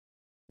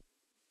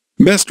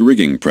Best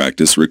rigging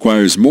practice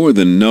requires more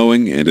than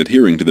knowing and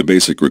adhering to the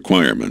basic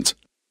requirements.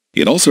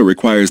 It also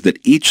requires that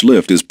each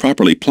lift is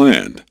properly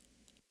planned.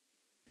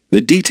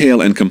 The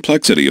detail and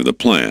complexity of the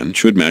plan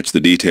should match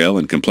the detail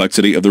and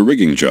complexity of the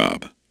rigging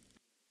job.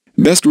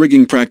 Best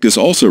rigging practice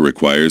also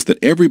requires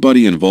that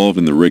everybody involved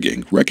in the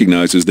rigging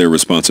recognizes their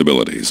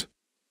responsibilities.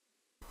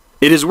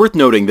 It is worth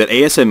noting that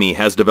ASME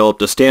has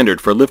developed a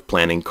standard for lift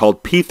planning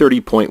called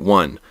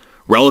P30.1,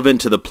 relevant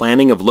to the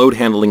planning of load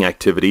handling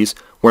activities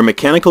where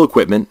mechanical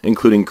equipment,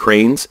 including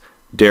cranes,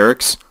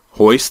 derricks,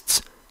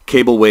 hoists,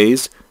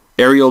 cableways,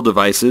 aerial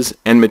devices,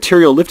 and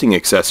material lifting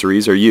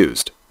accessories are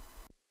used.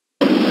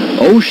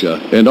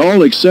 OSHA and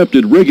all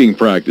accepted rigging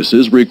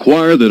practices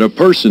require that a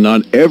person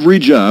on every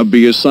job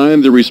be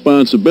assigned the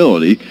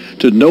responsibility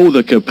to know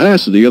the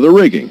capacity of the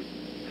rigging.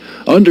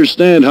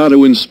 Understand how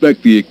to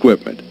inspect the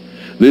equipment.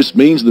 This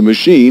means the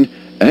machine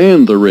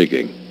and the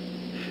rigging.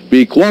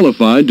 Be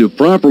qualified to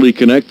properly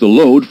connect the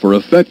load for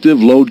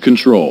effective load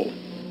control.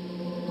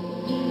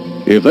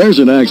 If there's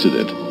an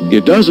accident,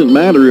 it doesn't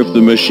matter if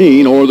the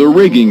machine or the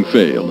rigging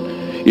failed.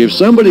 If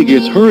somebody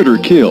gets hurt or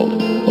killed,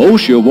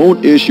 OSHA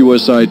won't issue a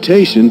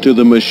citation to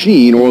the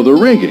machine or the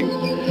rigging.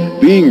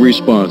 Being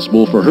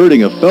responsible for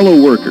hurting a fellow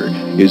worker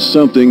is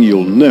something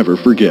you'll never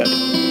forget.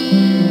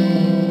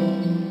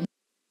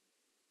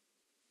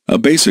 A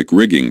basic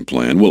rigging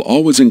plan will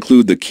always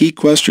include the key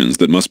questions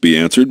that must be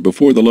answered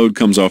before the load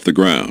comes off the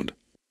ground.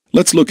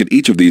 Let's look at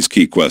each of these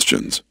key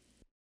questions.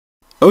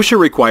 OSHA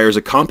requires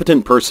a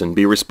competent person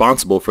be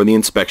responsible for the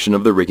inspection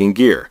of the rigging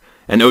gear,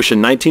 and OSHA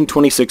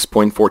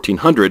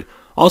 1926.1400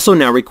 also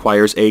now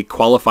requires a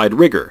qualified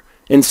rigger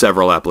in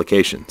several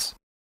applications.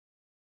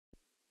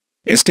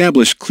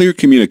 Establish clear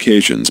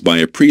communications by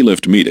a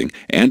pre-lift meeting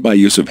and by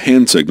use of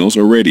hand signals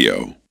or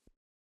radio.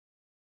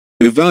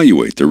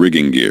 Evaluate the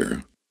rigging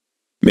gear.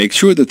 Make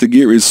sure that the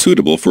gear is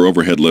suitable for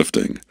overhead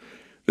lifting.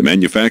 The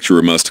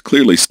manufacturer must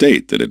clearly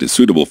state that it is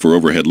suitable for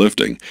overhead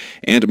lifting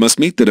and must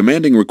meet the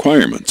demanding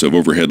requirements of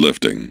overhead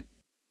lifting.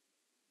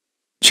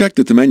 Check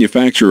that the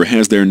manufacturer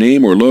has their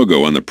name or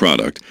logo on the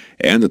product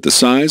and that the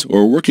size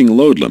or working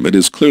load limit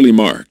is clearly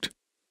marked.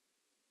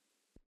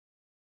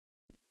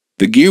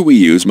 The gear we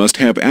use must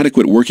have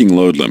adequate working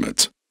load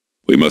limits.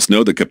 We must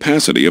know the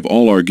capacity of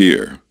all our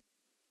gear.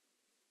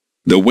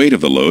 The weight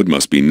of the load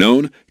must be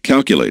known,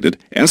 calculated,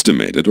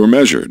 estimated, or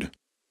measured.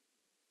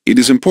 It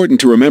is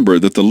important to remember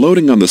that the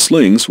loading on the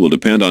slings will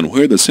depend on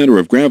where the center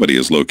of gravity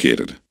is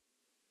located.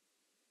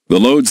 The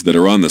loads that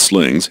are on the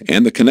slings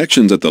and the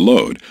connections at the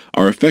load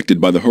are affected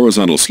by the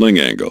horizontal sling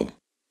angle.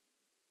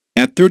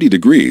 At 30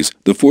 degrees,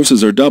 the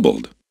forces are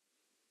doubled.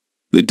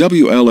 The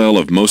WLL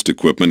of most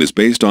equipment is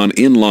based on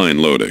inline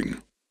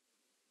loading.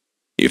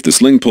 If the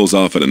sling pulls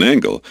off at an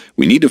angle,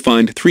 we need to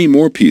find 3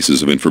 more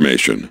pieces of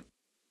information.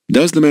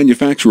 Does the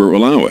manufacturer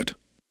allow it?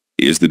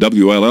 Is the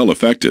WLL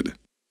affected?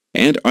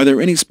 And are there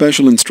any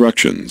special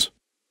instructions?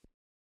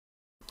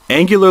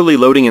 Angularly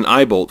loading an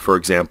eye bolt, for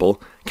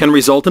example, can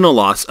result in a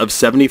loss of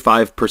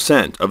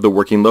 75% of the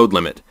working load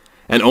limit,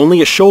 and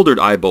only a shouldered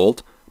eye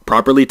bolt,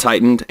 properly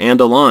tightened and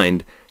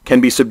aligned,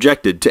 can be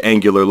subjected to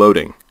angular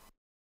loading.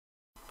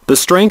 The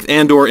strength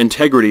and/or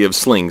integrity of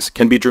slings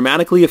can be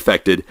dramatically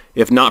affected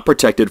if not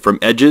protected from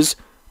edges,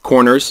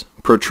 corners,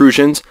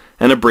 protrusions,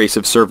 and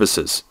abrasive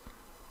surfaces.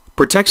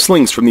 Protect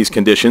slings from these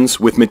conditions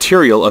with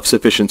material of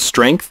sufficient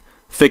strength,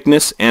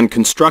 thickness, and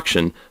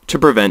construction to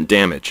prevent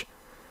damage.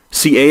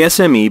 See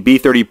ASME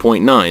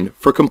B30.9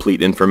 for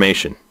complete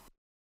information.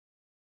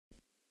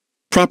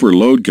 Proper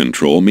load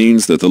control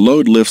means that the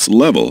load lifts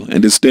level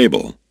and is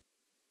stable.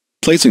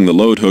 Placing the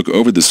load hook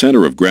over the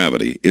center of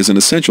gravity is an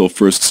essential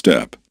first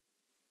step.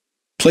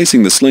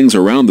 Placing the slings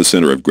around the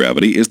center of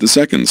gravity is the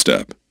second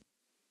step.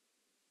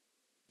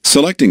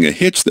 Selecting a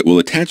hitch that will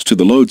attach to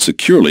the load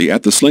securely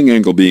at the sling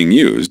angle being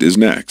used is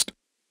next.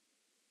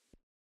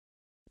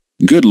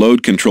 Good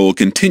load control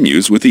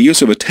continues with the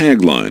use of a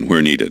tag line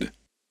where needed.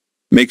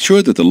 Make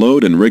sure that the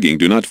load and rigging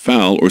do not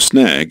foul or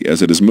snag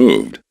as it is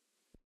moved.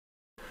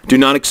 Do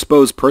not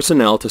expose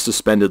personnel to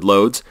suspended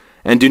loads,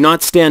 and do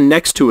not stand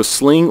next to a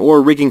sling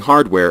or rigging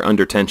hardware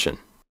under tension.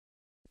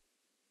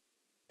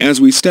 As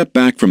we step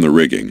back from the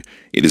rigging,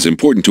 it is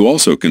important to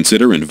also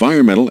consider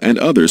environmental and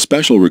other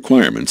special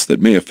requirements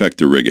that may affect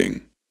the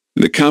rigging.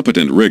 The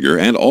competent rigger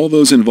and all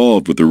those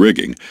involved with the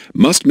rigging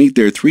must meet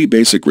their 3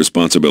 basic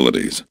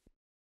responsibilities.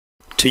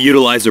 To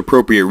utilize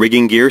appropriate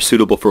rigging gear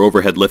suitable for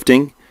overhead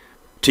lifting,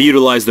 to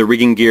utilize the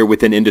rigging gear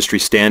within industry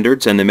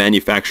standards and the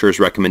manufacturer's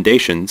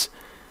recommendations,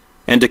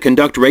 and to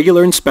conduct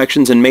regular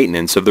inspections and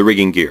maintenance of the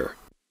rigging gear.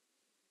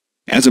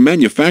 As a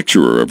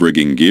manufacturer of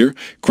rigging gear,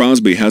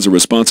 Crosby has a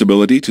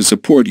responsibility to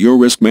support your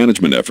risk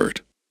management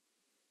effort.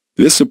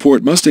 This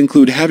support must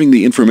include having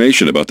the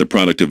information about the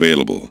product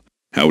available,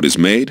 how it is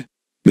made,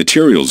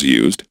 materials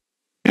used,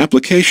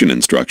 application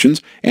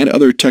instructions, and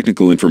other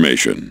technical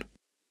information.